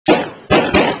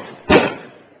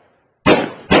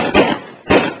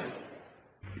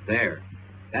There.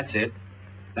 That's it.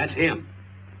 That's him.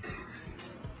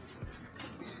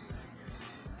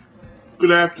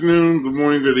 Good afternoon, good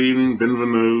morning, good evening,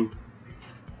 bienvenido.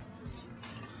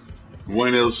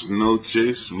 Buenos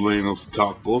noches, buenos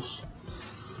tacos.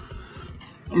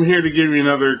 I'm here to give you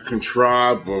another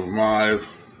contrive of my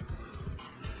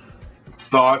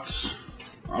thoughts.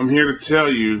 I'm here to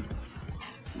tell you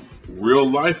real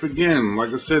life again.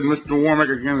 Like I said, Mr. Warmack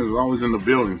again is always in the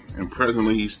building, and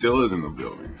presently he still is in the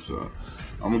building. So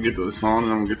I'm going to get this on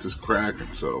and I'm going to get this cracking.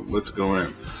 So let's go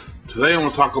in. Today I'm going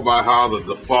to talk about how the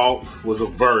default was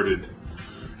averted.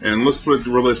 And let's put it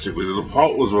realistically, the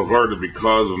default was averted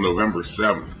because of November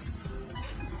 7th,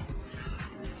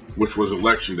 which was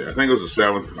election day. I think it was the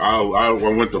 7th. I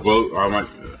went to vote. I might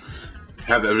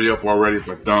have that video up already. If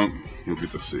I don't, you'll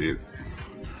get to see it.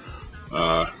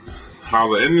 How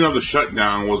the ending of the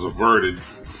shutdown was averted.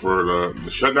 For the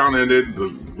shutdown ended,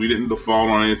 we didn't default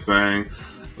on anything.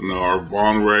 You know, our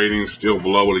bond rating is still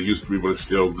below what it used to be, but it's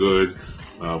still good.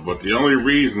 But the only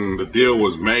reason the deal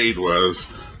was made was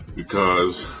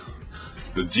because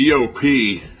the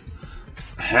GOP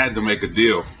had to make a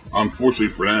deal. Unfortunately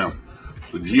for them,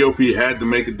 the GOP had to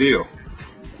make a deal.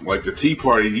 Like the Tea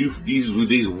Party, these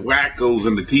wackos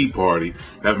in the Tea Party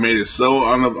have made it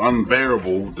so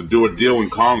unbearable to do a deal in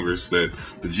Congress that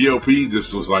the GOP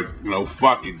just was like, you know,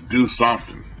 fuck it, do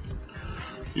something.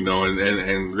 You know, and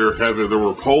there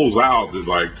were polls out that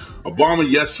like Obama,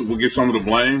 yes, will get some of the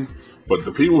blame, but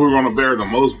the people who are going to bear the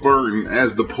most burden,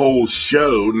 as the polls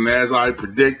showed and as I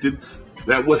predicted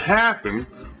that would happen,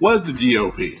 was the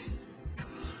GOP.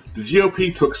 The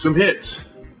GOP took some hits.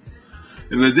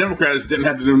 And the Democrats didn't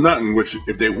have to do nothing, which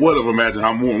if they would have, imagine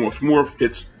how much more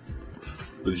hits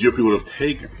the GOP would have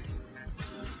taken.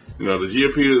 You know, the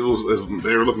GOP,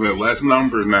 they're looking at less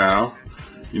numbers now.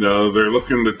 You know, they're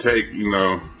looking to take, you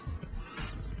know,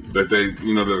 that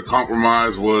the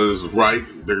compromise was right.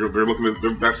 They're looking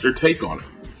at, that's their take on it.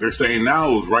 They're saying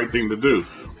now it was the right thing to do.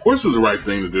 Of course it was the right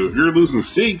thing to do. If you're losing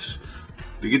seats,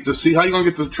 to get to see, how you going to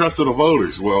get the trust of the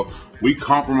voters? Well, we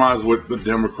compromise with the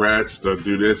Democrats to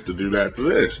do this, to do that, to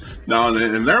this. Now,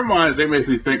 in their minds, they may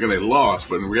be thinking they lost,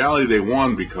 but in reality, they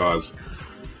won because,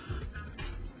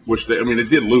 they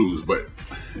did lose, but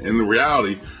in the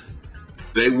reality,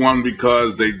 they won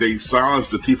because they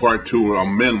silenced the Tea Party to a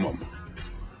minimum.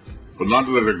 But not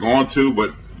that they're going to,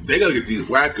 but they got to get these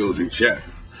wackos in check.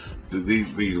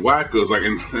 These wackos, like,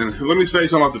 and let me say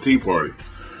something about the Tea Party.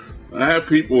 I have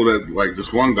people that, like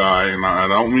this one guy, and I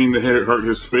don't mean to hurt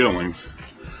his feelings,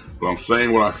 but I'm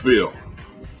saying what I feel.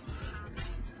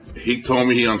 He told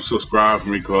me he unsubscribed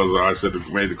from me because I said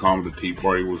made the comment the Tea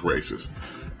Party was racist.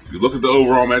 If you look at the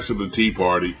overall message of the Tea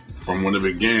Party from when it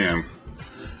began,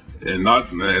 and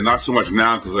not so much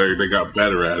now because they got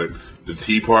better at it, the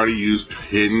Tea Party used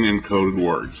hidden and coded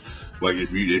words. Like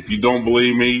if you don't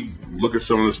believe me, look at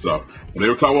some of the stuff. When they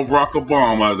were talking about Barack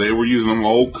Obama, they were using them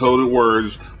old coded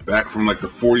words back from like the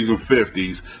 40s and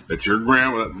 50s that your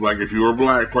grandma, like if you were a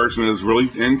black person that's really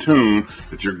in tune,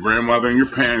 that your grandmother and your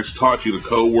parents taught you the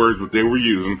code words that they were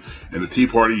using, and the Tea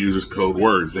Party uses code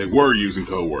words. They were using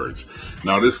code words.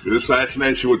 Now this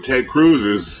fascination with Ted Cruz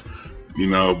is, you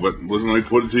know, but let me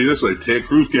put it to you this way: Ted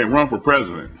Cruz can't run for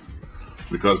president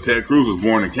because Ted Cruz was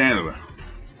born in Canada.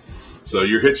 So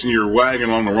you're hitching your wagon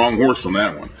on the wrong horse on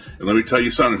that one. And let me tell you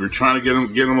something, if you're trying to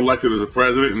get him elected as a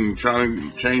president and trying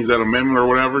to change that amendment or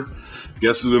whatever,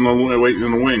 guess who's waiting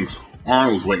in the wings?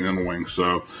 Arnold's waiting in the wings.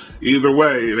 So either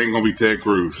way, it ain't going to be Ted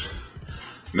Cruz.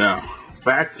 Now,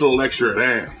 back to the lecture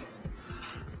at hand.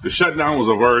 The shutdown was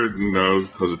averted, you know,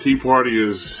 because the Tea Party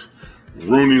is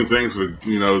ruining things for,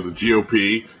 you know, the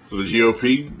GOP. So the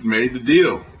GOP made the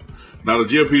deal. Now, the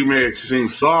GOP may seem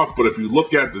soft, but if you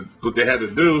look at what they had to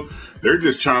do, they're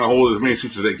just trying to hold as many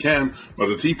seats as they can, but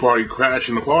the Tea Party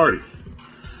crashing the party.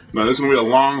 Now, this is going to be a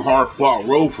long, hard-fought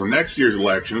road for next year's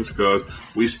elections because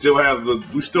we still have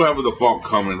a default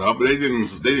coming up. But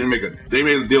they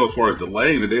made a deal as far as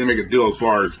delaying it. They didn't make a deal as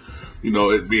far as, you know,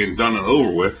 it being done and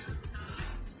over with.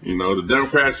 You know, the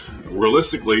Democrats,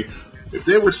 realistically, if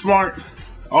they were smart,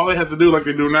 all they have to do, like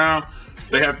they do now,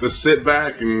 they have to sit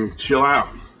back and chill out.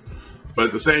 But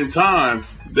at the same time,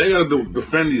 they got to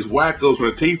defend these wackos from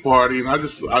the Tea Party, and I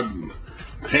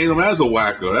paint them as a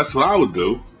wacko. That's what I would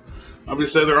do. I would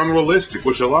say they're unrealistic,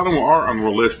 which a lot of them are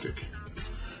unrealistic.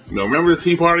 You know, remember the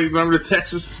Tea Party? Remember the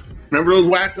Texas? Remember those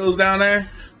wackos down there?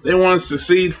 They want to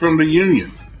secede from the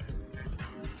Union.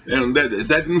 And that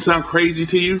didn't sound crazy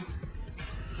to you?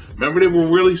 Remember they were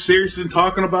really serious in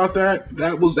talking about that?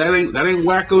 That ain't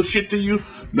wacko shit to you?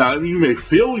 Now, you may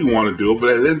feel you want to do it,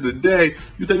 but at the end of the day,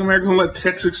 you think America's going to let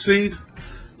Texas secede?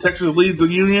 Texas leave the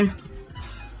Union?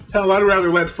 Hell, I'd rather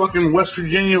let fucking West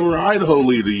Virginia or Idaho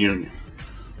lead the union.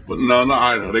 But no, not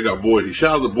Idaho. They got Boise.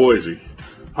 Shout out to Boise.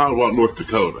 How about North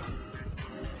Dakota?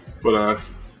 But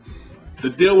the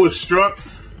deal was struck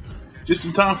just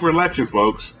in time for election,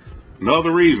 folks. No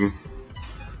other reason.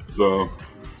 So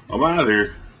I'm out of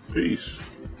here. Peace.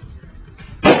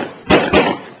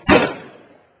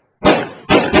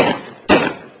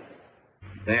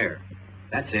 There.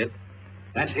 That's it.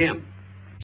 That's him.